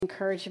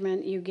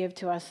encouragement you give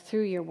to us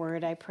through your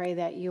word. I pray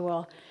that you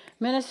will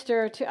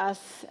minister to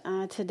us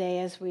today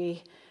as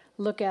we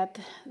look at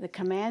the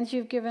commands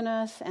you've given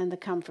us and the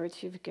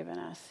comforts you've given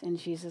us. In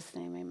Jesus'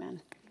 name,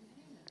 amen.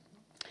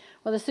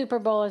 Well, the Super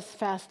Bowl is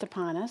fast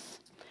upon us.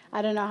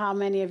 I don't know how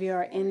many of you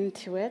are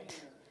into it.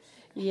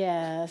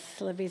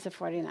 Yes, Libby's a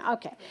 49.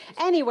 Okay.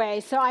 Anyway,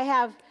 so I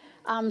have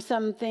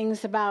some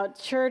things about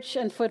church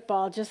and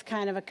football, just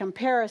kind of a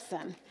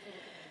comparison.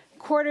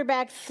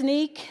 Quarterback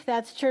sneak,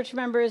 that's church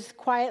members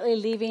quietly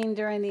leaving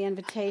during the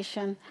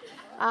invitation.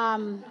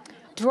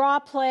 Draw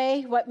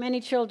play, what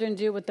many children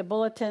do with the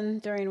bulletin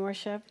during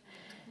worship.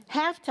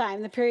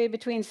 Halftime, the period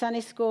between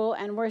Sunday school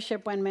and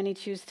worship when many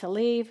choose to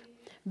leave.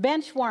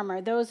 Bench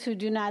warmer, those who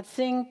do not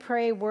sing,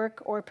 pray,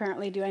 work, or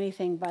apparently do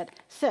anything but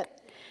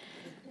sit.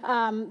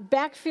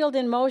 Backfield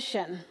in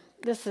motion.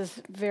 This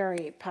is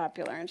very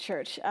popular in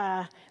church.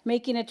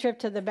 Making a trip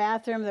to the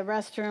bathroom, the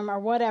restroom, or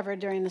whatever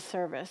during the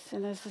service.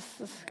 And there's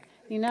this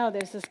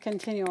there's this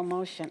continual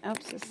motion.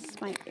 Oops, this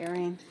is my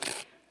earring.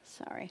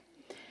 Sorry.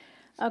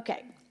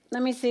 Okay,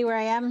 let me see where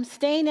I am.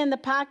 Staying in the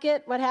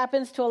pocket. What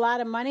happens to a lot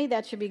of money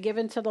that should be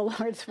given to the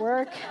Lord's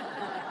work?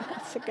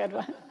 That's a good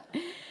one.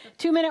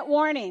 2-minute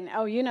warning.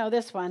 Oh, you know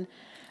this one.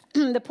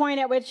 The point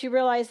at which you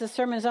realize the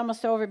sermon is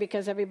almost over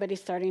because everybody's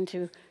starting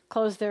to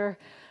close their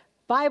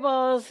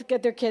Bibles,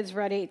 get their kids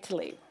ready to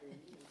leave.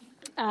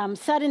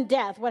 Sudden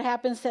death. What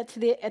happens to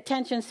the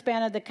attention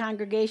span of the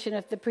congregation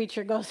if the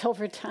preacher goes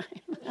over time?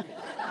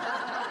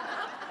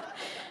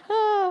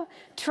 Oh,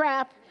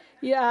 trap.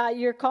 Yeah,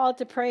 you're called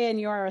to pray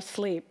and you're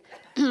asleep.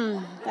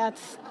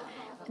 That's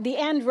the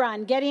end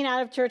run. Getting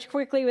out of church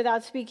quickly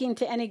without speaking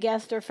to any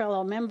guest or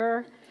fellow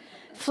member.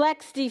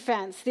 Flex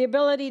defense. The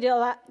ability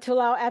to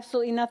allow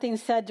absolutely nothing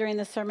said during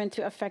the sermon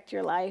to affect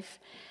your life.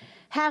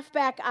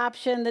 Halfback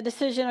option, the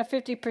decision of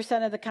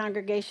 50% of the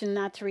congregation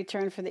not to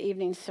return for the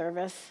evening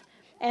service.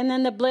 And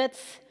then the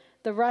blitz,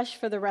 the rush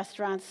for the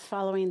restaurants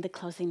following the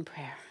closing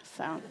prayer.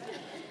 So,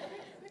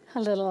 a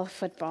little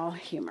football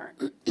humor.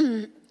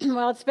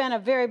 Well, it's been a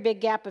very big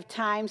gap of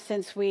time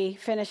since we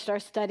finished our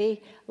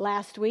study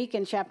last week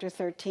in chapter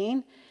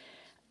 13,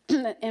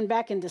 and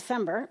back in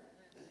December.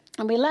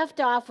 And we left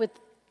off with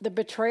the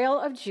betrayal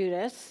of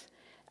Judas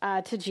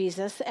to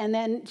Jesus, and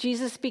then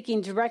Jesus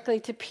speaking directly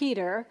to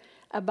Peter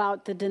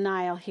about the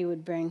denial he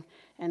would bring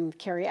and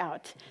carry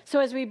out. So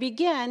as we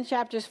begin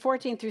chapters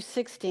 14 through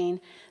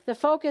 16, the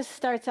focus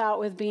starts out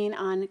with being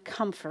on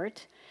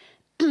comfort.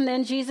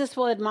 Then Jesus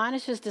will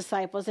admonish his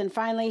disciples, and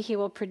finally he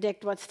will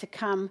predict what's to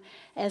come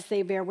as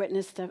they bear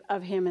witness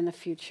of him in the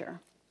future.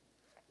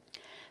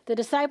 The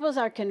disciples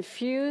are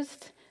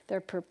confused,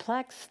 they're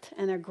perplexed,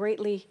 and they're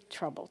greatly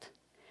troubled.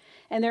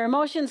 And their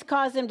emotions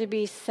caused them to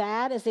be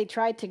sad as they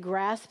tried to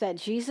grasp that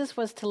Jesus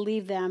was to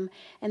leave them,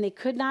 and they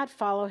could not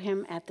follow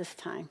him at this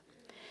time.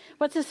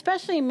 What's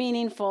especially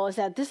meaningful is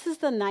that this is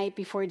the night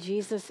before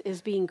Jesus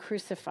is being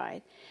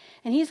crucified,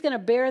 and he's going to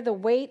bear the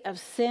weight of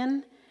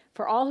sin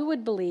for all who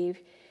would believe.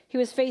 He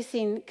was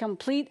facing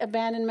complete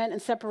abandonment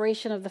and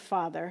separation of the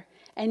Father,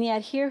 and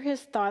yet here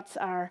his thoughts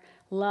are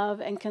love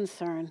and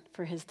concern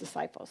for his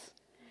disciples.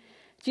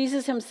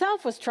 Jesus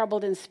himself was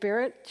troubled in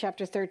spirit,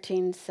 chapter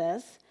 13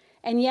 says,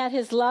 and yet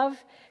his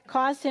love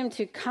caused him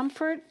to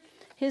comfort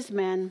his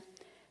men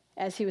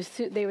as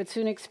they would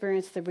soon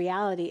experience the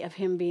reality of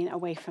him being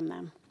away from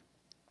them.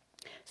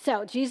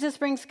 So Jesus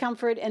brings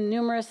comfort in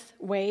numerous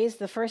ways.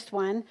 The first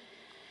one,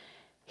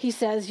 he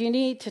says, you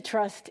need to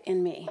trust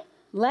in me.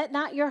 Let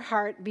not your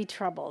heart be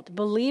troubled.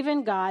 Believe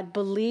in God.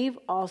 Believe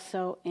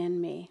also in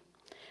me.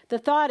 The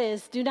thought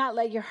is, do not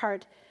let your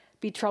heart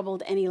be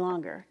troubled any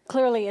longer.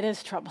 Clearly it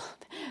is troubled.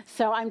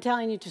 So I'm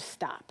telling you to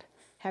stop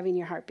having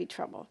your heart be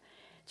troubled.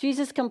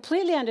 Jesus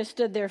completely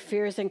understood their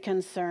fears and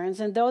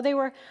concerns, and though they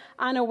were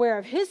unaware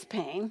of his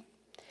pain,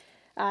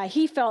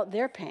 he felt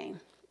their pain,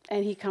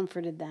 and he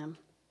comforted them.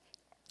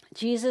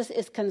 Jesus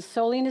is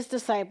consoling his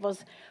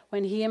disciples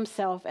when he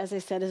himself, as I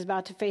said, is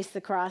about to face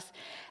the cross.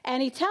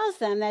 And he tells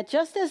them that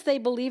just as they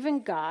believe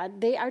in God,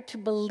 they are to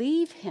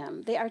believe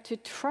him. They are to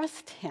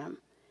trust him.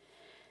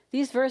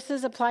 These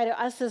verses apply to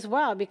us as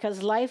well,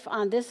 because life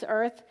on this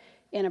earth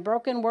in a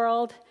broken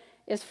world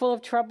is full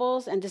of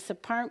troubles and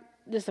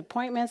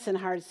disappointments and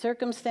hard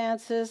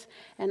circumstances,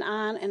 and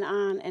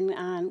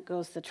on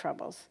goes the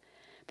troubles.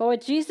 But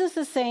what Jesus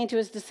is saying to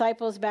his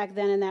disciples back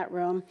then in that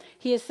room,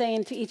 he is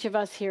saying to each of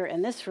us here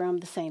in this room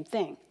the same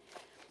thing.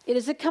 It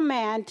is a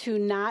command to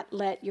not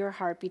let your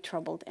heart be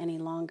troubled any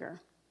longer.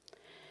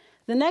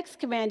 The next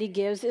command he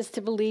gives is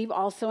to believe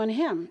also in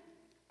him.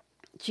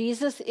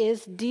 Jesus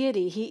is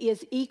deity. He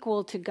is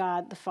equal to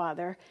God the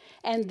Father,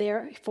 and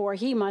therefore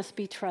he must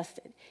be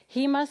trusted.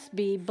 He must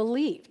be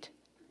believed.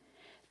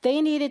 They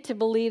needed to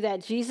believe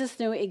that Jesus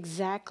knew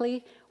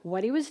exactly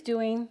what he was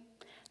doing,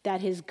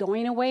 that his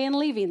going away and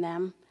leaving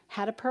them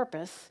had a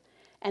purpose,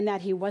 and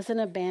that he wasn't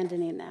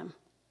abandoning them.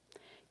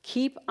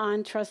 Keep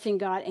on trusting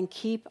God and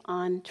keep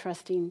on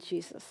trusting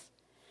Jesus.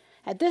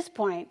 At this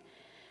point,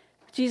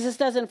 Jesus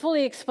doesn't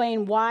fully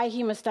explain why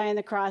he must die on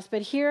the cross,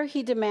 but here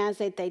he demands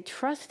that they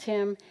trust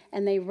him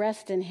and they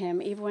rest in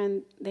him, even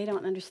when they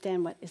don't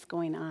understand what is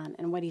going on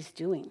and what he's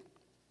doing.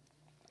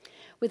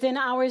 Within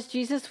hours,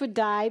 Jesus would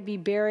die, be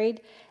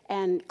buried,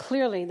 and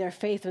clearly their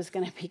faith was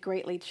going to be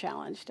greatly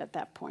challenged at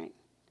that point.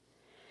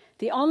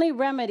 The only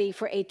remedy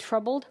for a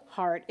troubled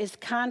heart is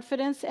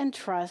confidence and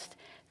trust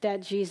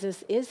that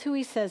Jesus is who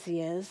he says he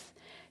is.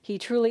 He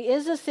truly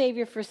is a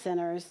Savior for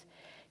sinners.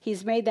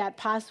 He's made that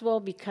possible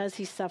because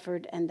he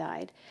suffered and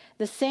died.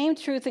 The same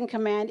truth and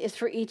command is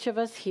for each of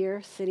us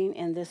here sitting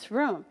in this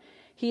room.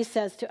 He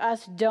says to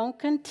us, don't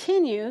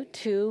continue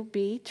to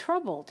be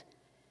troubled.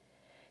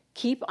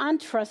 Keep on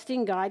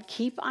trusting God.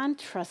 Keep on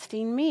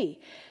trusting me.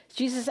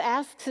 Jesus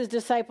asks his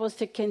disciples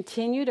to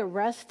continue to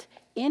rest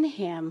in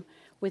him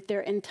with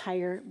their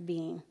entire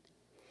being.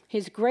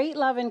 His great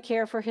love and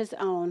care for his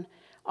own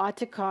ought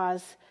to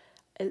cause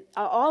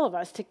all of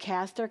us to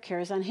cast our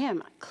cares on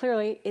him.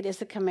 Clearly, it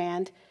is a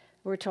command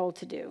we're told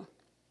to do.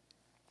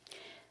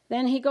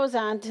 Then he goes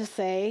on to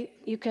say,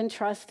 you can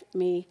trust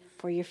me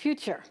for your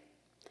future.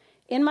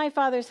 In my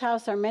Father's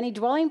house are many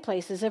dwelling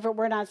places. If it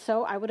were not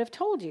so, I would have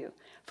told you.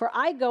 For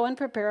I go and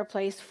prepare a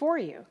place for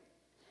you.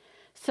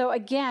 So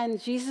again,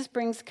 Jesus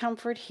brings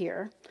comfort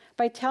here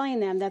by telling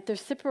them that their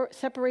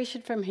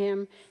separation from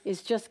him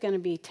is just going to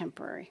be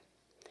temporary.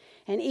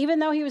 And even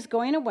though he was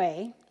going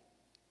away,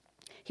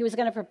 he was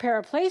going to prepare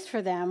a place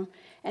for them,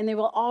 and they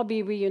will all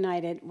be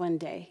reunited one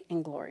day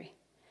in glory.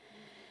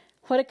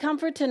 What a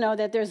comfort to know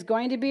that there's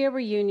going to be a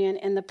reunion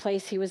in the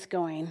place he was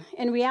going.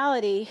 In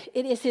reality,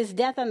 it is his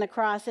death on the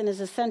cross and his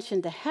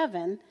ascension to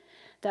heaven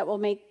that will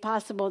make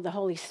possible the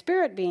Holy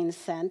Spirit being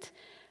sent,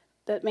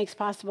 that makes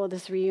possible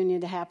this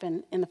reunion to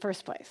happen in the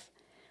first place.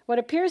 What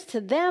appears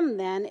to them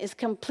then is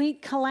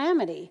complete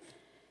calamity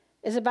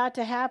is about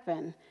to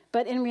happen,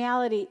 but in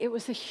reality, it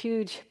was a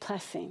huge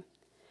blessing.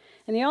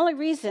 And the only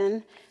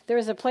reason there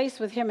is a place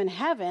with him in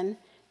heaven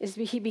is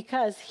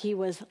because he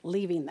was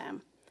leaving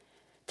them.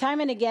 Time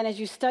and again, as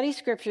you study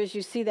scriptures,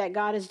 you see that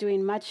God is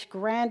doing much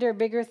grander,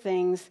 bigger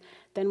things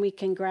than we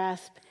can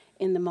grasp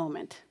in the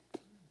moment.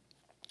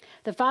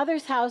 The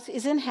Father's house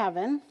is in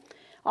heaven,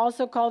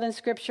 also called in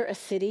scripture a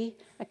city,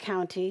 a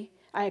country,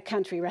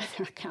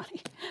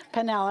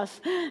 Pinellas,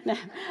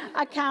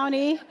 a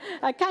county,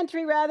 a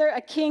country rather,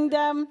 a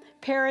kingdom,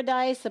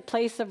 paradise, a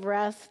place of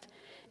rest.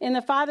 In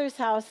the Father's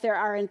house, there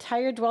are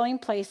entire dwelling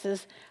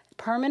places,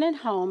 permanent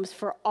homes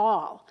for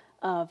all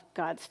of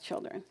God's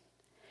children.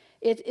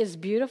 It is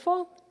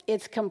beautiful,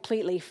 it's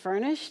completely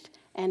furnished,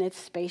 and it's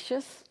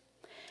spacious.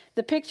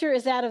 The picture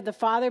is that of the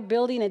Father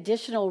building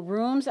additional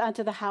rooms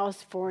onto the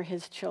house for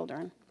his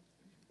children.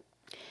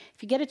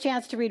 If you get a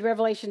chance to read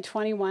Revelation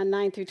 21,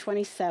 9 through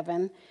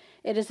 27,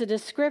 it is a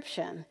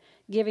description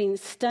giving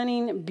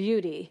stunning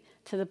beauty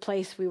to the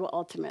place we will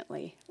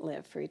ultimately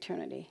live for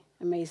eternity.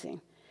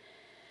 Amazing.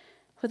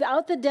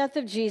 Without the death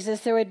of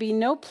Jesus, there would be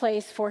no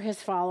place for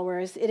his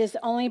followers. It is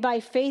only by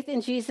faith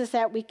in Jesus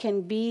that we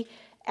can be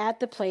at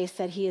the place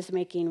that he is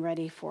making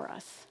ready for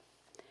us.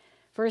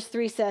 Verse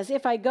 3 says,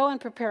 if I go and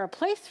prepare a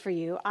place for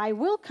you, I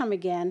will come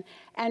again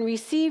and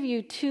receive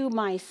you to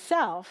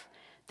myself,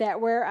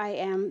 that where I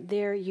am,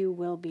 there you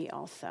will be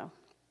also.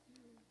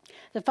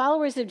 The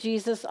followers of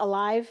Jesus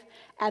alive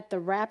at the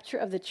rapture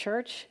of the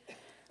church,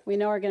 we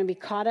know are going to be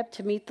caught up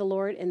to meet the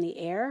Lord in the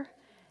air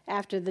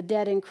after the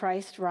dead in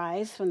Christ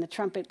rise when the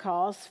trumpet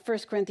calls, 1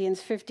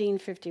 Corinthians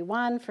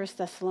 15:51, 1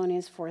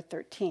 Thessalonians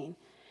 4:13.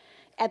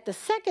 At the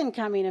second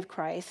coming of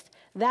Christ,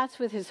 that's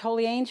with his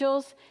holy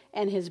angels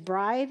and his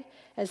bride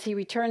as he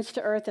returns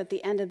to earth at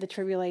the end of the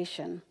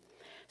tribulation.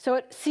 So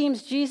it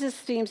seems Jesus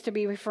seems to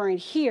be referring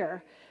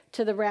here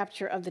to the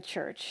rapture of the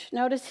church.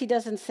 Notice he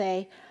doesn't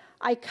say,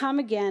 I come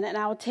again and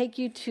I will take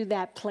you to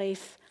that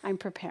place I'm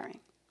preparing.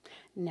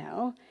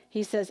 No,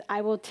 he says,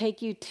 I will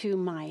take you to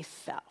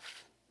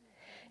myself.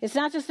 It's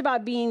not just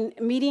about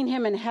meeting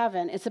him in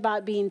heaven. It's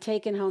about being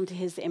taken home to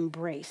his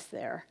embrace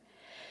there.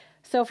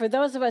 So for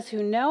those of us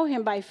who know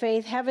him by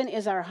faith, heaven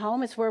is our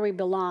home. It's where we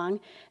belong.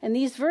 And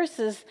these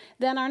verses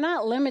then are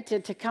not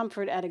limited to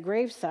comfort at a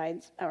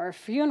graveside or a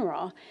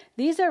funeral.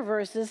 These are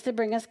verses to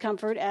bring us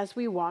comfort as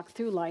we walk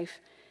through life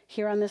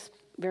here on this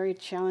very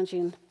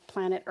challenging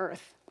planet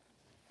Earth.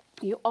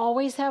 You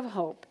always have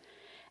hope,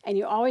 and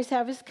you always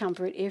have his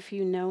comfort if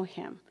you know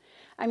him.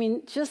 I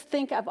mean, just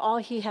think of all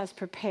he has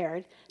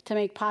prepared to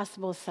make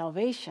possible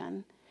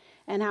salvation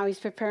and how he's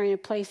preparing a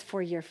place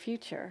for your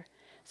future.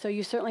 So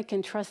you certainly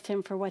can trust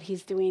him for what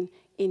he's doing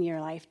in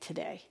your life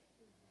today.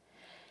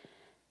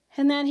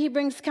 And then he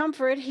brings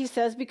comfort, he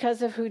says,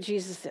 because of who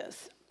Jesus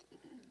is.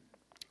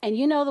 And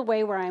you know the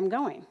way where I'm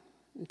going.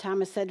 And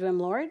Thomas said to him,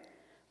 Lord,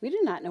 we do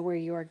not know where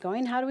you are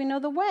going. How do we know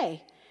the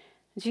way?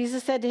 And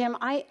Jesus said to him,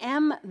 I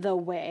am the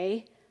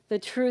way, the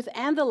truth,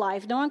 and the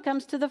life. No one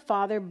comes to the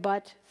Father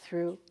but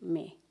through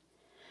me.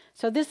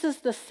 So this is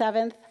the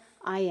seventh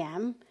I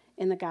am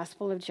in the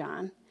Gospel of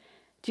John.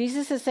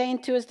 Jesus is saying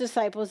to his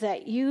disciples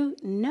that you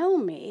know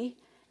me,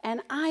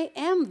 and I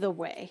am the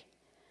way,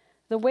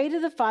 The way to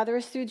the Father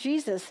is through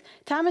Jesus.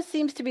 Thomas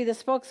seems to be the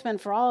spokesman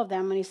for all of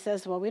them when he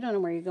says, well, we don't know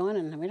where you're going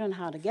and we don't know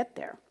how to get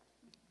there.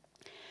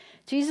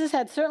 Jesus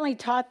had certainly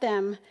taught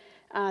them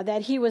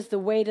that he was the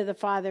way to the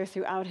Father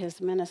throughout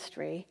his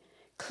ministry.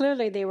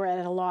 Clearly, they were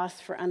at a loss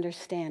for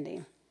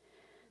understanding.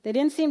 They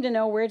didn't seem to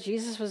know where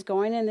Jesus was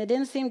going, and they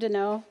didn't seem to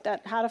know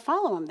how to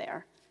follow him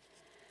there.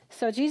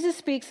 So Jesus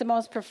speaks the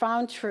most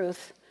profound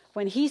truth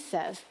when he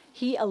says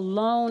he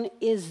alone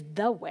is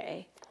the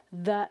way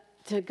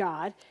to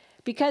God,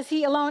 because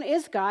he alone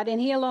is God,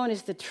 and he alone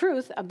is the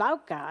truth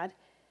about God,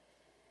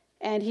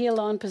 and he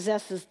alone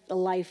possesses the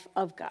life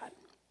of God.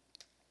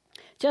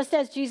 Just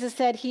as Jesus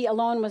said he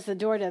alone was the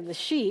door to the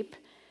sheep,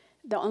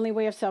 the only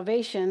way of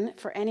salvation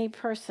for any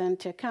person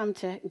to come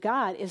to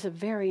God is a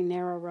very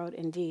narrow road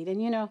indeed.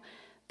 And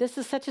this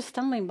is such a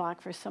stumbling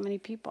block for so many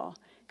people,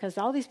 because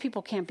all these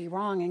people can't be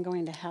wrong and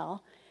going to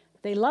hell.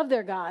 They love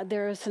their God.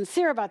 They're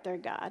sincere about their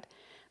God.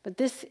 But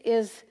this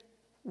is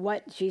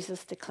what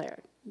Jesus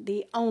declared,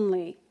 the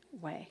only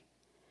way.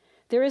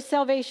 There is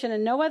salvation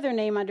in no other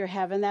name under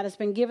heaven that has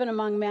been given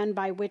among men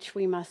by which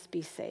we must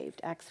be saved,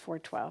 Acts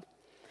 4:12.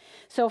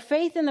 So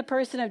faith in the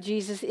person of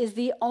Jesus is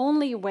the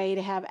only way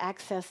to have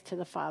access to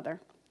the Father.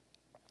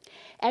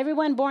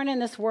 Everyone born in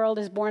this world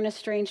is born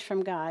estranged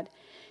from God.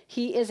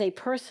 He is a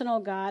personal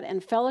God,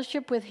 and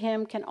fellowship with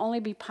him can only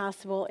be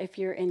possible if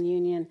you're in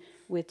union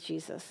with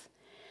Jesus.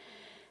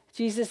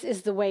 Jesus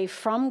is the way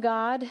from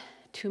God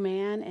to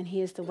man, and he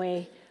is the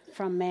way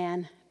from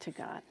man to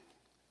God.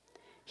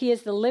 He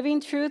is the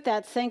living truth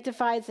that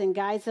sanctifies and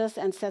guides us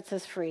and sets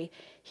us free.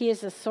 He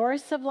is the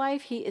source of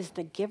life. He is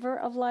the giver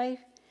of life.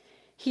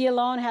 He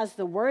alone has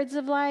the words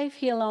of life.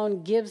 He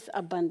alone gives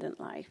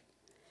abundant life.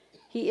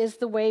 He is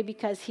the way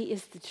because he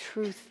is the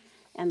truth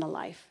and the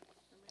life.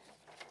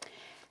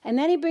 And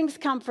then he brings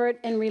comfort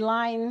in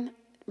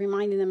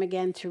reminding them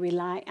again to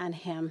rely on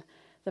him,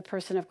 the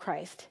person of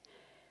Christ.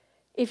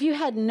 If you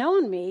had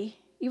known me,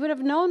 you would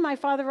have known my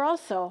Father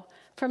also.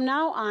 From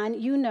now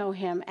on, you know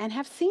him and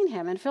have seen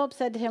him. And Philip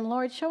said to him,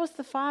 Lord, show us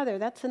the Father.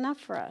 That's enough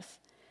for us.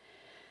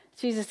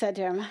 Jesus said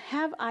to him,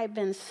 have I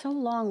been so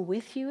long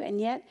with you, and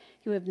yet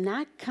you have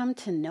not come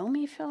to know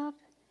me, Philip?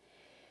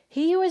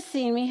 He who has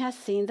seen me has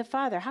seen the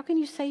Father. How can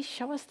you say,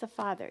 show us the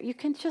Father? You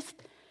can just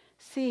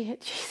see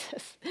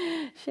Jesus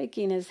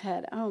shaking his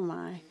head. Oh,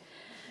 my.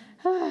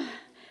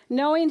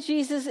 Knowing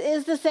Jesus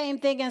is the same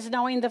thing as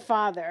knowing the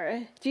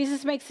Father.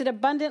 Jesus makes it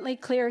abundantly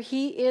clear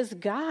he is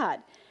God.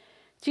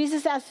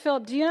 Jesus asked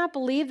Philip, do you not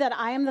believe that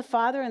I am the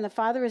Father and the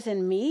Father is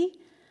in me?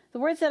 The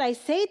words that I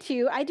say to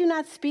you, I do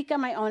not speak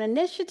on my own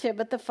initiative,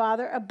 but the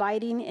Father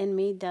abiding in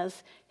me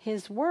does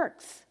his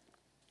works.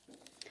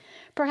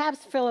 Perhaps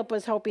Philip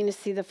was hoping to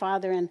see the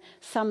Father in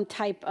some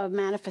type of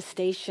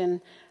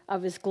manifestation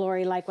of his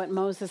glory like what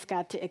Moses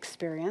got to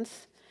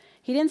experience.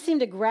 He didn't seem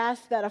to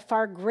grasp that a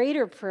far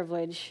greater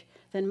privilege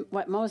than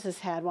what Moses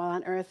had while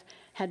on earth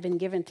had been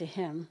given to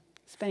him,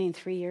 spending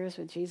 3 years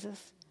with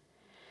Jesus.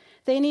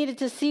 They needed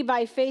to see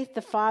by faith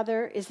the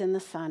Father is in the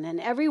Son. And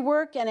every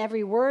work and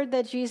every word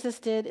that Jesus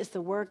did is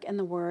the work and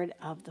the word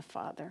of the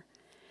Father.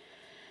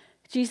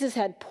 Jesus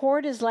had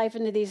poured his life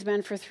into these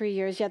men for 3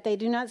 years, yet they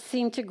do not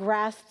seem to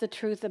grasp the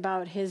truth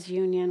about his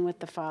union with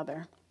the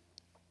Father.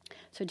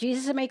 So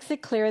Jesus makes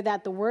it clear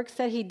that the works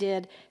that he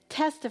did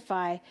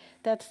testify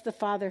that's the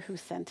Father who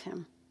sent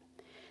him.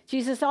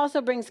 Jesus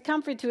also brings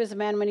comfort to his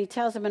men when he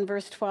tells them in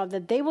verse 12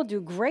 that they will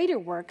do greater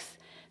works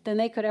than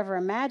they could ever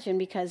imagine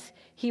because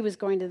he was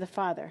going to the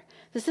Father.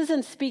 This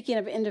isn't speaking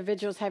of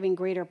individuals having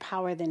greater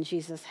power than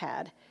Jesus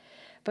had,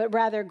 but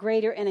rather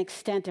greater in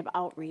extent of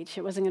outreach.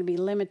 It wasn't going to be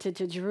limited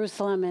to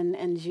Jerusalem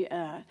and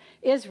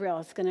Israel.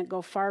 It's going to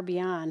go far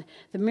beyond.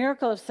 The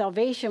miracle of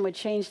salvation would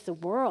change the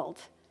world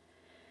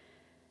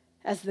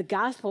as the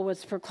gospel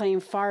was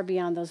proclaimed far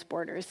beyond those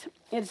borders.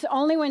 It's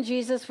only when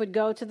Jesus would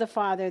go to the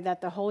Father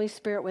that the Holy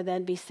Spirit would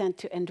then be sent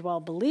to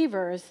indwell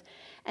believers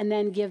and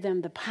then give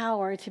them the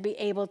power to be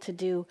able to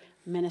do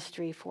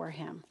ministry for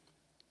him.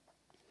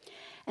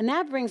 And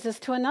that brings us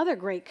to another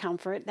great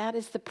comfort. That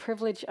is the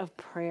privilege of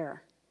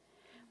prayer.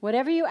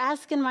 Whatever you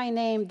ask in my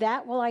name,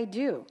 that will I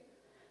do,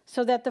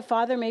 so that the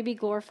Father may be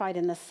glorified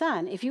in the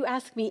Son. If you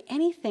ask me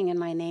anything in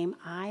my name,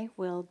 I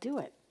will do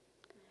it.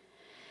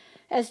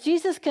 As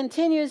Jesus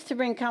continues to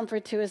bring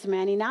comfort to his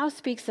men, he now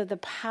speaks of the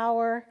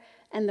power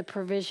and the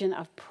provision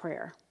of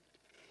prayer.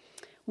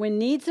 When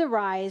needs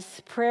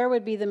arise, prayer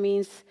would be the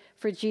means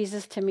for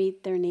Jesus to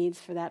meet their needs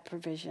for that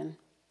provision.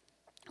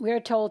 We are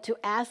told to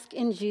ask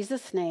in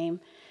Jesus' name,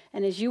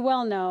 and as you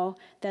well know,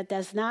 that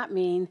does not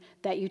mean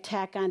that you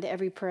tack on to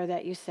every prayer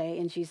that you say,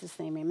 in Jesus'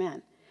 name,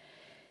 amen.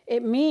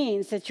 It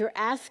means that you're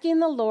asking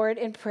the Lord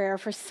in prayer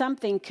for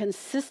something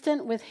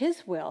consistent with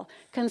his will,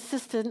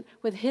 consistent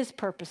with his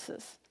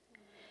purposes.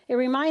 It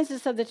reminds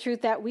us of the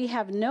truth that we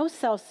have no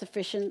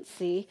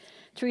self-sufficiency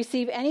to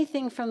receive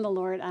anything from the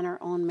Lord on our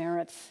own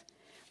merits.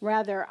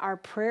 Rather, our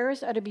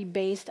prayers are to be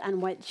based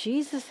on what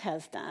Jesus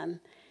has done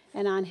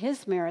and on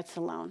his merits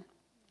alone.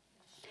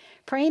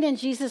 Praying in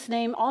Jesus'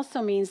 name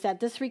also means that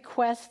this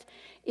request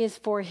is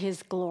for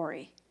his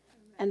glory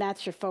and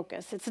that's your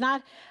focus.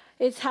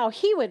 It's how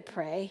he would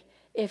pray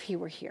if he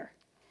were here.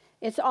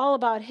 It's all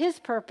about his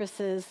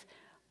purposes,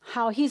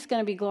 how he's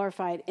going to be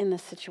glorified in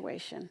this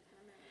situation.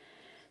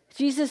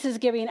 Jesus is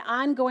giving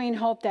ongoing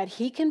hope that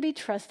he can be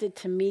trusted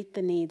to meet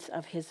the needs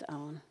of his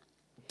own.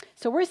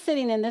 So we're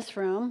sitting in this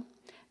room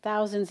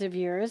thousands of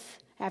years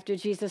after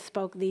Jesus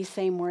spoke these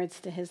same words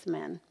to his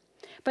men.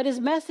 But his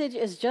message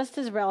is just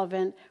as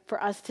relevant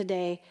for us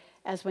today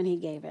as when he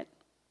gave it.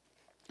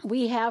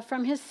 We have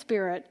from his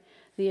Spirit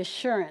the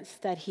assurance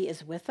that he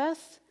is with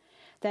us,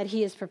 that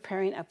he is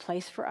preparing a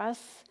place for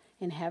us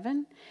in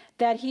heaven,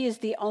 that he is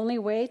the only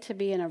way to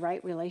be in a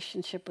right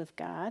relationship with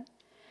God,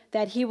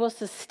 that he will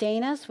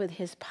sustain us with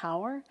his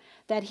power,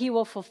 that he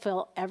will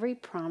fulfill every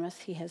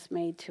promise he has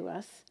made to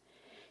us.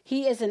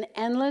 He is an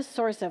endless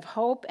source of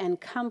hope and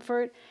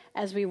comfort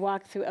as we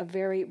walk through a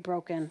very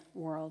broken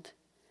world.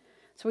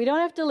 So we don't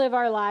have to live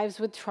our lives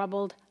with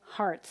troubled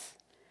hearts.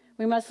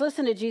 We must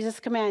listen to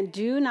Jesus' command,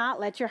 do not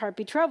let your heart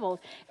be troubled.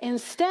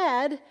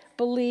 Instead,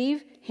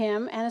 believe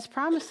him and his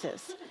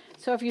promises.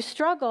 So if you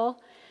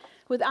struggle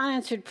with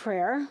unanswered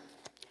prayer,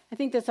 I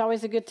think that's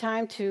always a good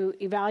time to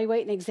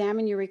evaluate and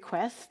examine your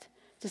request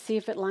to see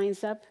if it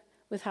lines up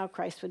with how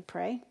Christ would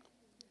pray.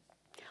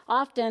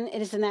 Often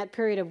it is in that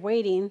period of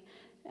waiting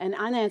and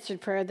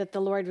unanswered prayer that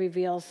the Lord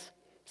reveals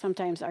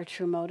sometimes our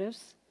true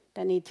motives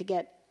that need to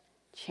get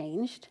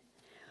changed.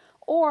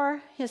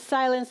 Or his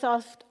silence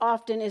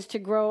often is to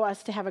grow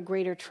us to have a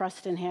greater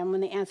trust in him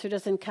when the answer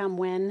doesn't come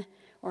when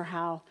or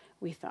how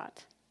we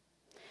thought.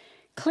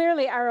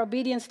 Clearly, our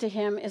obedience to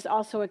him is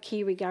also a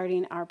key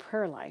regarding our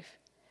prayer life.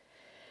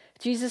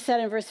 Jesus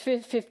said in verse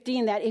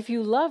 15 that if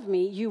you love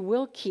me, you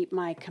will keep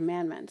my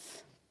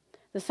commandments.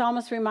 The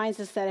psalmist reminds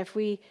us that if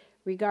we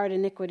regard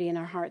iniquity in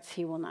our hearts,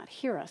 he will not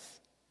hear us.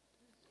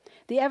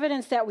 The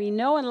evidence that we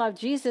know and love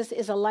Jesus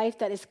is a life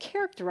that is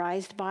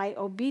characterized by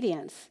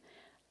obedience.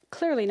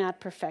 Clearly not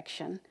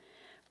perfection,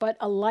 but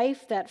a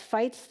life that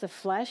fights the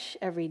flesh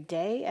every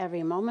day,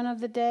 every moment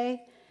of the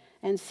day,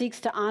 and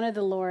seeks to honor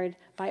the Lord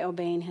by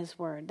obeying his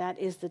word. That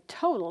is the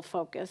total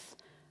focus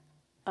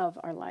of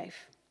our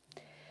life.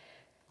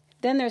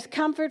 Then there's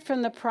comfort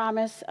from the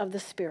promise of the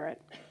Spirit.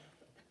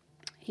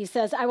 He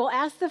says, I will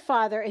ask the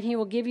Father, and he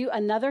will give you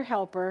another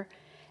helper,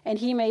 and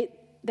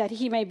that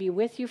he may be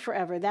with you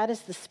forever. That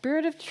is the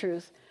Spirit of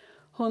truth,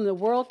 whom the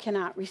world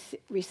cannot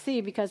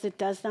receive because it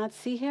does not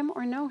see him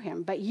or know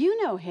him. But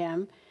you know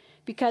him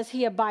because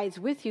he abides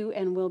with you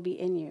and will be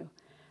in you.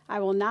 I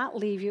will not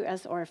leave you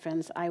as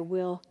orphans. I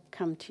will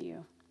come to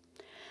you.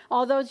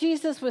 Although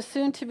Jesus was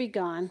soon to be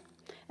gone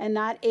and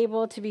not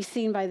able to be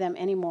seen by them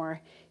anymore,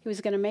 he was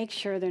going to make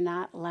sure they're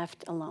not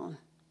left alone.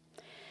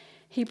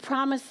 He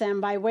promised them,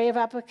 by way of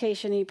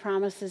application, he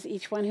promises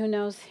each one who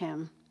knows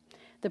him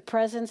the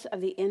presence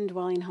of the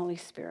indwelling Holy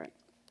Spirit.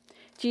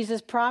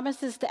 Jesus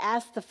promises to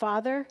ask the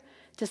Father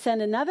to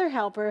send another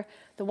helper,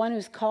 the one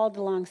who's called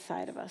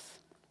alongside of us.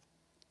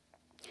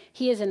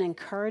 He is an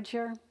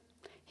encourager.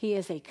 He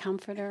is a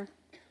comforter.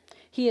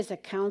 He is a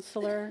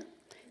counselor.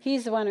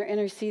 He's the one who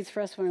intercedes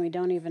for us when we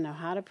don't even know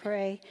how to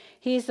pray.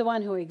 He's the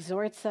one who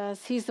exhorts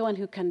us. He's the one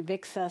who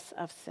convicts us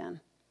of sin.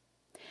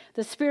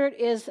 The Spirit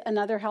is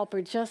another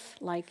helper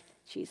just like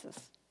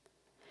Jesus.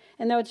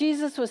 And though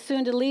Jesus was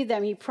soon to leave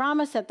them, he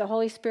promised that the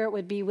Holy Spirit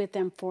would be with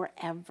them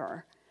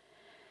forever.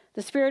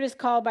 The Spirit is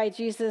called by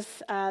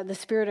Jesus the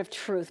Spirit of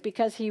truth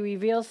because he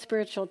reveals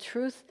spiritual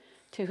truth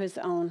to his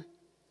own.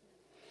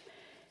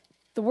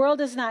 The world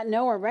does not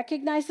know or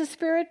recognize the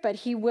Spirit, but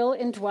he will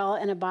indwell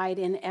and abide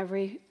in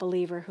every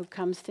believer who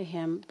comes to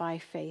him by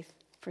faith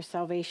for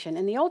salvation.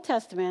 In the Old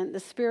Testament, the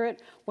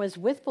Spirit was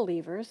with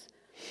believers,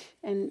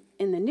 and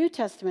in the New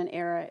Testament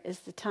era is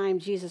the time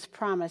Jesus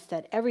promised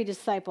that every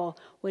disciple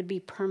would be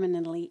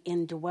permanently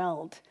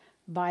indwelled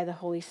by the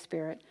Holy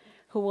Spirit,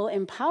 who will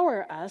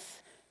empower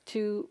us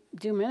to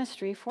do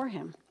ministry for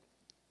him.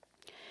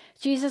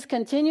 Jesus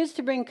continues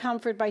to bring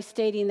comfort by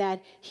stating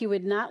that he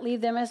would not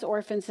leave them as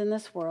orphans in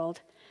this world.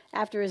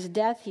 After his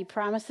death, he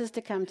promises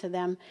to come to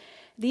them.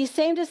 These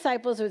same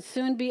disciples would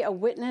soon be a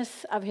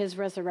witness of his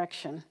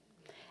resurrection.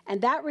 And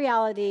that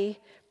reality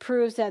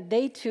proves that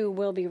they too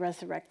will be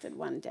resurrected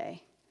one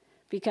day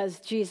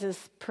because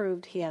Jesus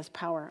proved he has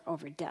power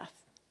over death.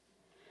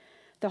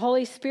 The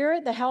Holy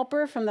Spirit, the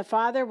helper from the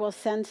Father, will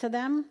send to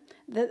them.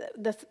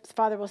 The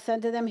Father will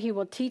send to them. He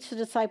will teach the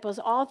disciples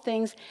all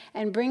things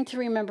and bring to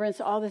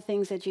remembrance all the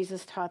things that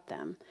Jesus taught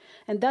them.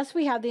 And thus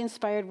we have the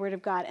inspired word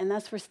of God. And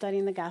thus we're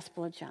studying the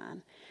Gospel of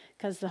John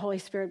because the Holy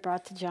Spirit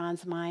brought to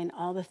John's mind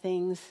all the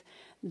things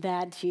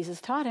that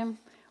Jesus taught him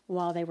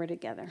while they were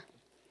together.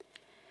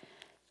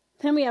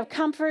 Then we have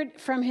comfort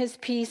from his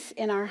peace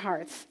in our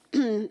hearts.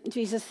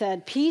 Jesus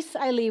said, peace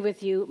I leave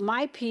with you,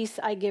 my peace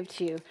I give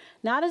to you.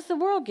 Not as the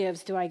world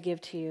gives do I give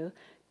to you.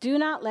 Do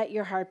not let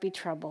your heart be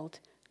troubled,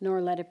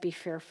 nor let it be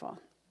fearful.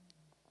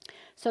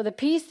 So the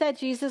peace that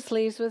Jesus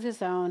leaves with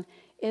his own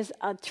is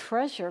a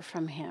treasure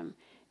from him.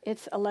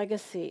 It's a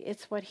legacy.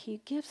 It's what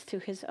he gives to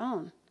his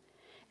own.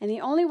 And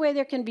the only way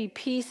there can be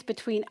peace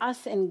between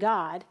us and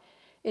God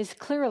is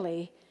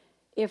clearly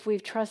if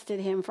we've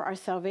trusted him for our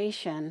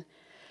salvation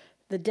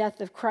The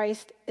death of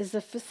Christ is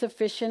a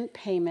sufficient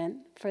payment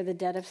for the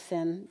debt of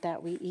sin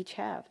that we each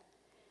have.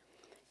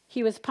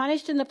 He was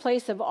punished in the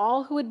place of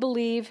all who would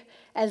believe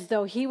as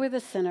though he were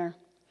the sinner.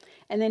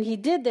 And then he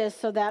did this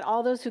so that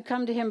all those who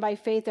come to him by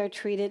faith are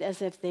treated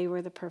as if they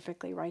were the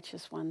perfectly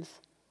righteous ones,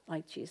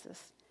 like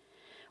Jesus.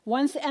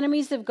 Once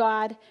enemies of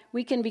God,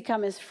 we can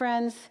become his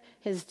friends,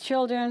 his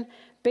children,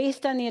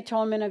 based on the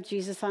atonement of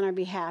Jesus on our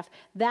behalf.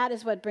 That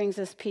is what brings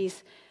us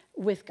peace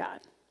with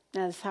God.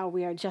 That is how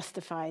we are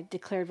justified,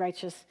 declared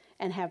righteous,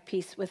 and have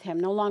peace with him,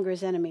 no longer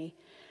his enemy.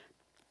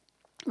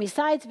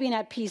 Besides being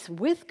at peace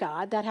with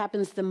God, that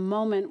happens the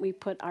moment we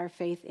put our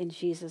faith in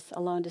Jesus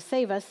alone to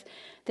save us,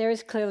 there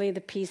is clearly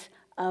the peace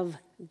of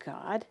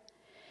God.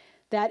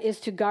 That is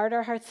to guard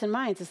our hearts and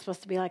minds. It's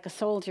supposed to be like a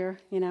soldier,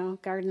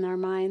 guarding our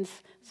minds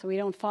so we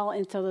don't fall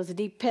into those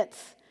deep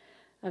pits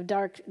of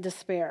dark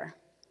despair.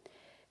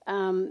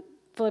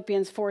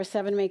 Philippians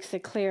 4:7 makes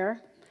it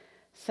clear.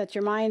 Set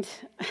your mind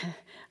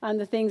on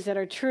the things that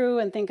are true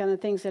and think on the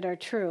things that are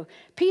true.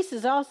 Peace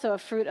is also a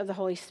fruit of the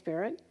Holy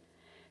Spirit.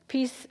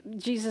 Peace,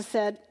 Jesus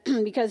said,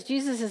 because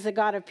Jesus is the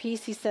God of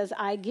peace, he says,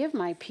 I give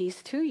my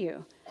peace to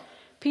you.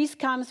 Peace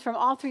comes from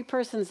all three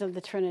persons of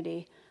the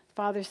Trinity,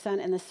 Father, Son,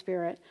 and the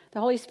Spirit. The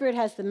Holy Spirit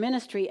has the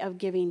ministry of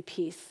giving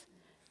peace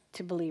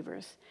to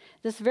believers.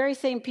 This very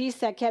same peace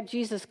that kept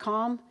Jesus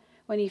calm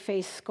when he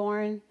faced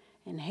scorn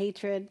and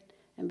hatred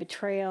and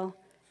betrayal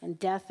and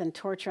death and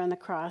torture on the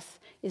cross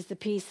is the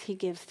peace he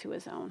gives to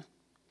his own.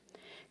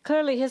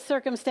 Clearly, his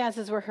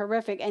circumstances were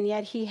horrific, and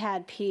yet he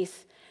had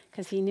peace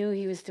because he knew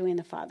he was doing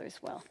the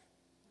Father's will.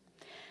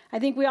 I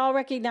think we all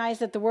recognize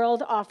that the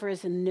world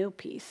offers no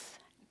peace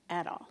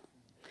at all.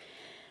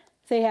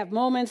 They have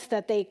moments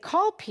that they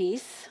call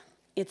peace.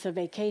 It's a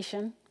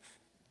vacation,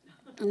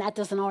 and that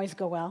doesn't always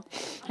go well.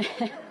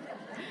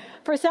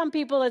 For some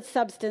people, it's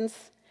substance.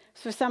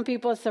 For some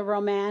people, it's a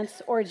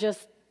romance or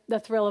just the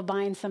thrill of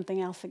buying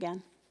something else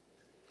again.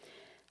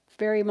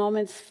 Brief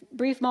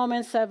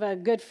moments of a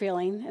good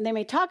feeling. And they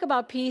may talk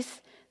about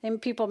peace. Then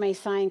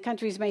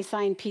countries may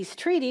sign peace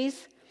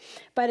treaties,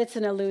 but it's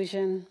an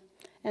illusion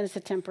and it's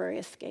a temporary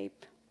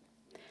escape.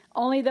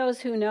 Only those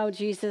who know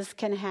Jesus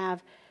can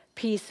have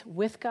peace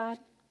with God,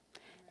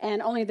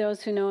 and only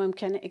those who know him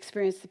can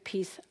experience the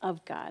peace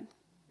of God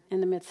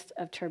in the midst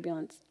of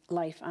turbulent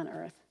life on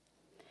earth.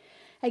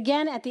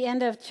 Again, at the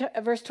end of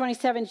verse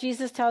 27,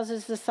 Jesus tells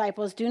his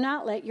disciples, do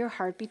not let your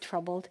heart be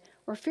troubled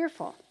or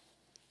fearful.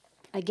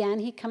 Again,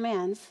 he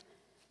commands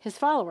his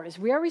followers.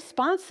 We are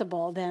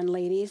responsible then,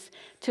 ladies,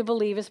 to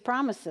believe his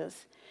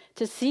promises,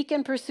 to seek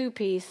and pursue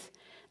peace.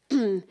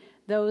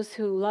 Those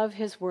who love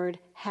his word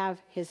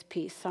have his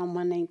peace. Psalm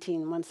 119,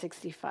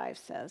 165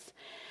 says,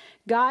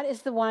 God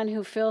is the one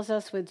who fills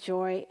us with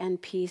joy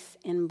and peace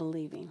in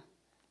believing.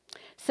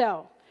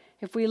 So,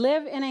 if we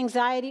live in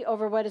anxiety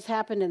over what has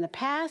happened in the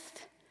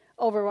past,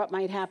 over what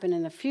might happen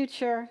in the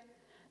future,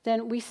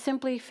 then we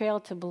simply fail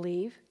to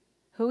believe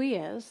who he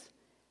is,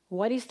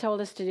 what he's told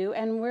us to do,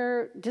 and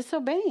we're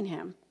disobeying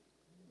him.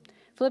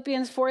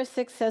 Philippians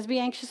 4:6 says, be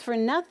anxious for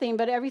nothing,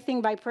 but everything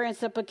by prayer and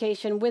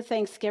supplication with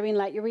thanksgiving,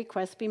 let your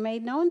requests be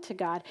made known to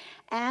God.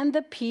 And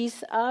the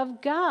peace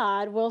of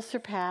God will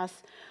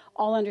surpass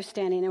all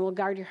understanding and will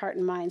guard your heart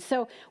and mind.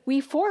 So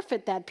we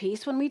forfeit that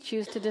peace when we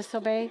choose to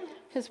disobey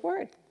his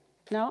word.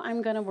 No,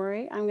 I'm going to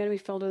worry. I'm going to be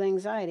filled with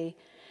anxiety.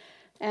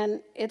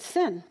 And it's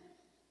sin.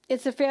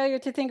 It's a failure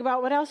to think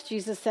about what else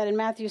Jesus said in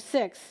Matthew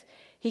 6.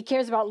 He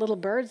cares about little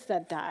birds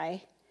that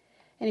die.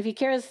 And if he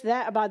cares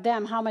about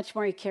them, how much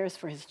more he cares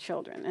for his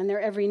children and their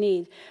every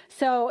need.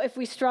 So if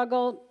we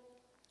struggle,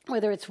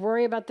 whether it's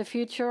worry about the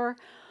future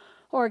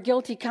or a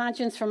guilty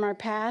conscience from our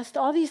past,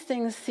 all these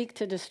things seek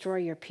to destroy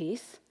your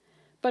peace.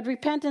 But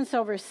repentance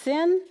over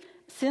sins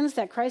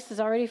that Christ has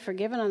already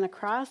forgiven on the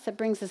cross, that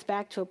brings us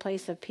back to a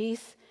place of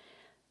peace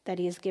that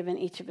he has given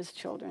each of his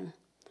children.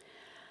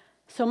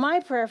 So my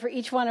prayer for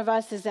each one of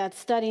us is that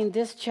studying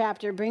this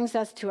chapter brings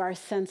us to our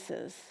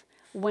senses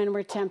when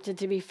we're tempted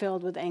to be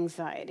filled with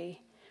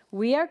anxiety.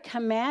 We are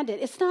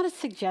commanded. It's not a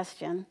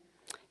suggestion.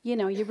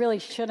 You really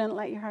shouldn't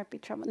let your heart be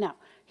troubled. No,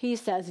 he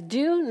says,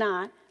 do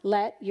not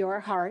let your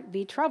heart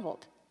be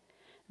troubled.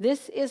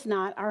 This is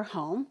not our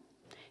home.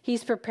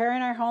 He's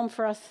preparing our home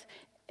for us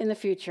in the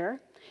future.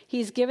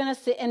 He's given us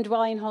the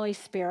indwelling Holy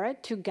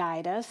Spirit to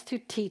guide us, to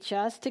teach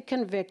us, to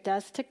convict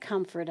us, to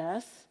comfort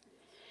us.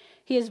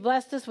 He has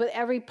blessed us with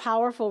every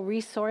powerful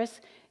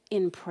resource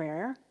in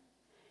prayer.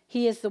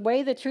 He is the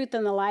way, the truth,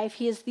 and the life.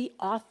 He is the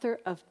author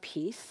of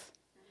peace.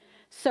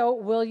 So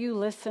will you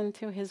listen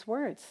to his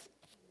words?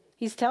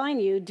 He's telling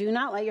you, do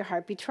not let your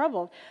heart be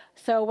troubled.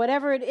 So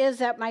whatever it is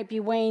that might be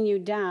weighing you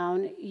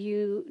down,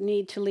 you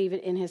need to leave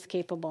it in his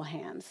capable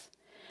hands.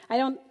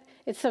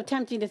 It's so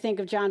tempting to think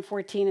of John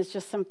 14 as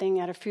just something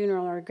at a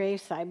funeral or a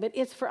graveside, but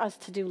it's for us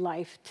to do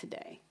life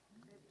today.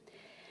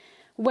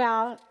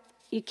 Well,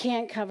 you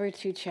can't cover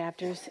 2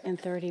 chapters in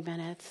 30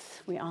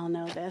 minutes. We all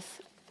know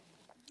this.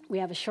 We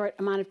have a short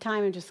amount of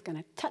time. I'm just going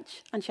to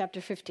touch on chapter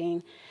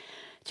 15.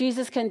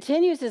 Jesus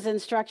continues his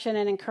instruction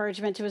and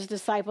encouragement to his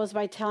disciples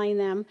by telling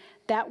them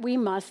that we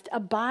must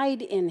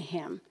abide in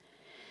him.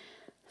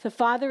 The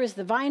Father is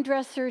the vine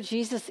dresser,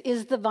 Jesus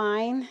is the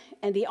vine,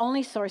 and the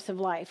only source of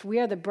life. We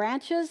are the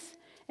branches,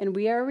 and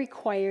we are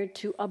required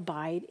to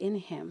abide in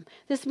him.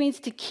 This means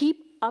to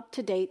keep up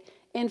to date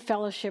in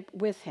fellowship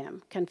with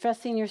him,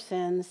 confessing your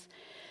sins,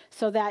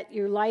 so that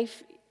your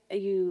life,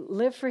 you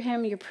live for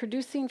him, you're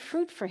producing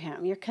fruit for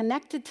him, you're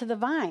connected to the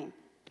vine.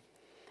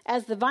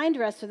 As the vine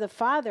dresser, the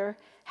Father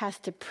has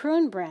to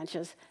prune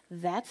branches.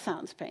 That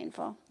sounds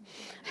painful.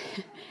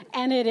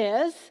 And it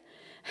is,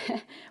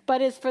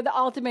 but it's for the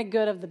ultimate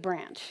good of the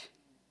branch.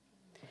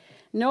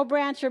 No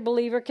branch or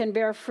believer can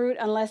bear fruit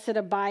unless it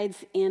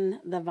abides in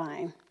the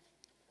vine.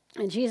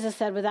 And Jesus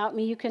said, without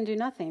me, you can do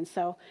nothing.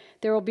 So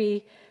there will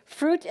be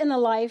fruit in the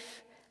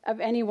life of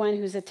anyone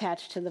who's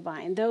attached to the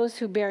vine. Those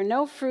who bear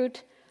no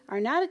fruit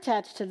are not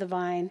attached to the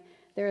vine.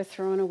 They're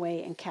thrown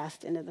away and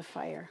cast into the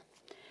fire.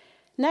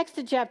 Next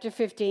to chapter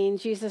 15,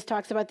 Jesus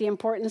talks about the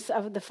importance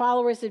of the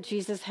followers of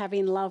Jesus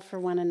having love for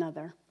one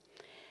another.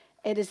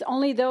 It is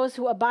only those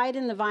who abide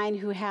in the vine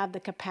who have the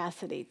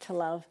capacity to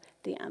love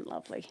the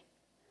unlovely.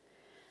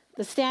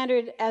 The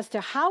standard as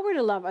to how we're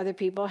to love other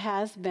people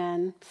has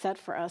been set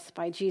for us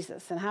by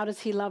Jesus. And how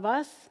does he love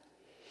us?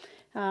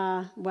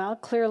 Well,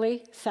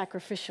 clearly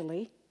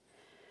sacrificially,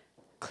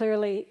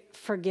 clearly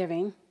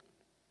forgiving.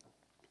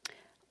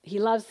 He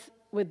loves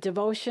with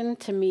devotion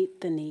to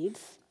meet the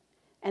needs.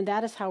 And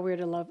that is how we're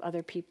to love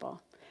other people.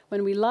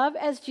 When we love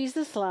as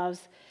Jesus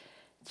loves,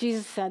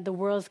 Jesus said the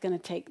world's going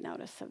to take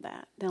notice of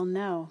that. They'll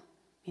know,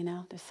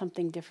 there's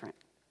something different.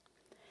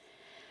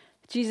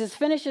 Jesus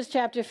finishes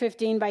chapter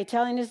 15 by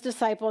telling his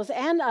disciples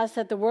and us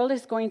that the world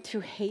is going to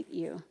hate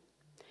you.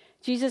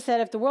 Jesus said,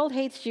 if the world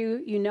hates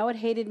you, you know it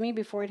hated me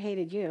before it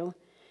hated you.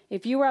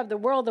 If you were of the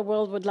world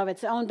would love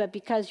its own, but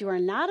because you are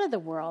not of the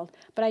world,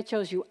 but I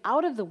chose you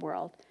out of the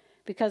world,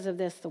 because of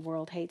this, the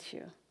world hates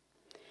you.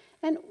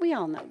 And we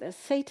all know this.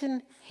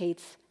 Satan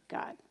hates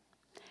God.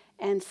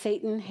 And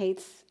Satan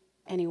hates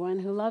anyone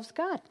who loves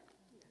God.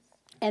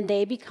 And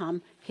they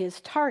become his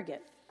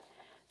target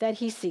that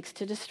he seeks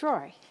to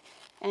destroy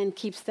and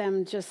keeps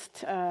them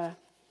just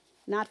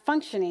not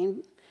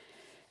functioning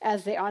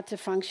as they ought to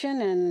function.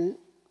 And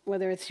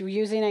whether it's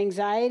using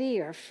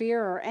anxiety or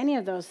fear or any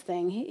of those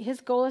things,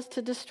 his goal is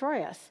to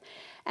destroy us.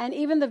 And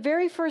even the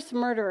very first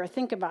murderer,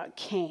 think about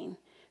Cain,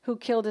 who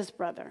killed his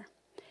brother.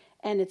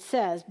 And it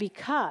says,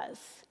 because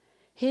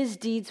his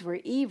deeds were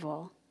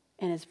evil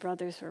and his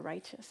brothers were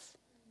righteous.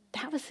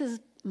 That was his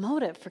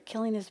motive for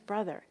killing his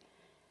brother.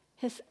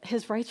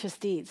 His righteous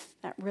deeds.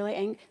 That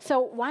really So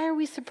why are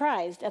we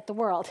surprised at the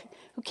world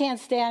who can't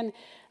stand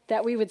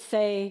that we would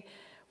say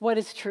what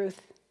is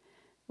truth,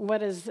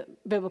 what is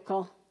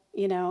biblical,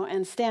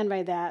 and stand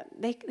by that?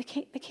 They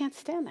can't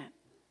stand that.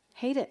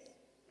 Hate it.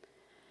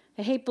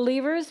 They hate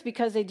believers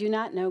because they do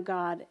not know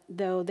God,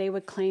 though they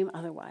would claim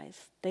otherwise.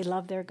 They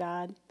love their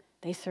God.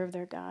 They serve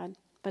their God,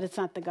 but it's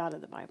not the God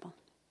of the Bible.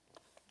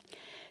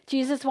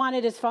 Jesus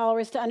wanted his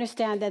followers to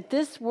understand that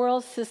this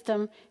world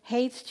system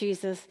hates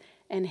Jesus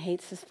and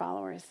hates his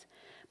followers.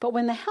 But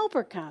when the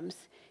Helper comes,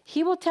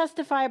 he will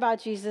testify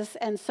about Jesus,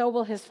 and so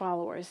will his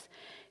followers.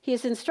 He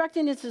is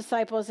instructing his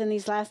disciples in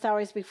these last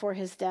hours before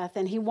his death,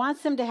 and he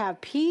wants them to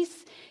have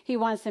peace. He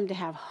wants them to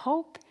have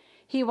hope.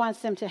 He wants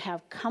them to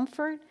have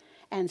comfort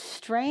and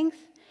strength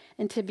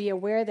and to be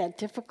aware that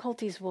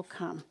difficulties will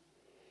come.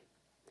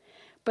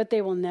 But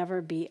they will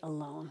never be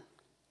alone.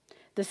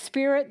 The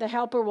Spirit, the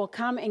Helper, will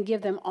come and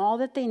give them all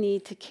that they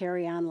need to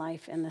carry on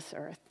life in this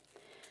earth.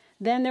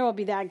 Then there will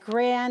be that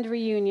grand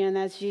reunion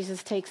as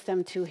Jesus takes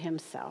them to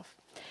himself.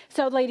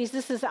 So, ladies,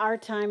 this is our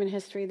time in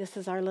history. This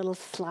is our little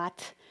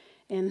slot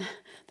in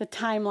the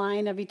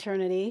timeline of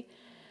eternity.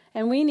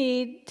 And we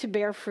need to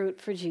bear fruit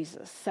for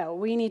Jesus. So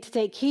we need to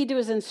take heed to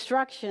his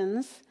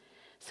instructions.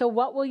 So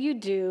what will you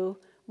do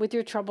with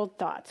your troubled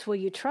thoughts? Will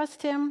you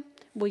trust him?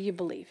 Will you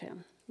believe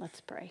him? Let's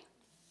pray.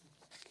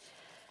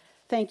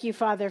 Thank you,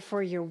 Father,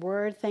 for your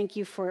word. Thank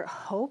you for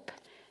hope.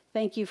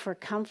 Thank you for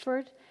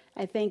comfort.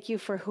 I thank you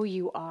for who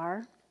you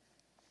are.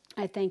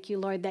 I thank you,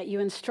 Lord, that you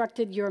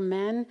instructed your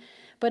men,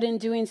 but in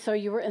doing so,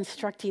 you were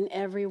instructing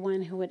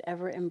everyone who would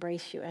ever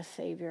embrace you as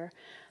Savior.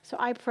 So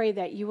I pray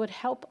that you would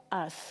help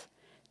us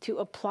to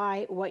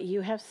apply what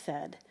you have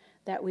said,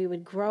 that we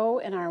would grow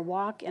in our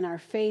walk, in our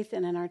faith,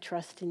 and in our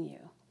trust in you.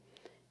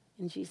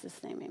 In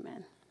Jesus' name,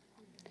 amen.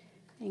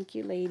 Thank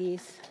you,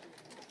 ladies.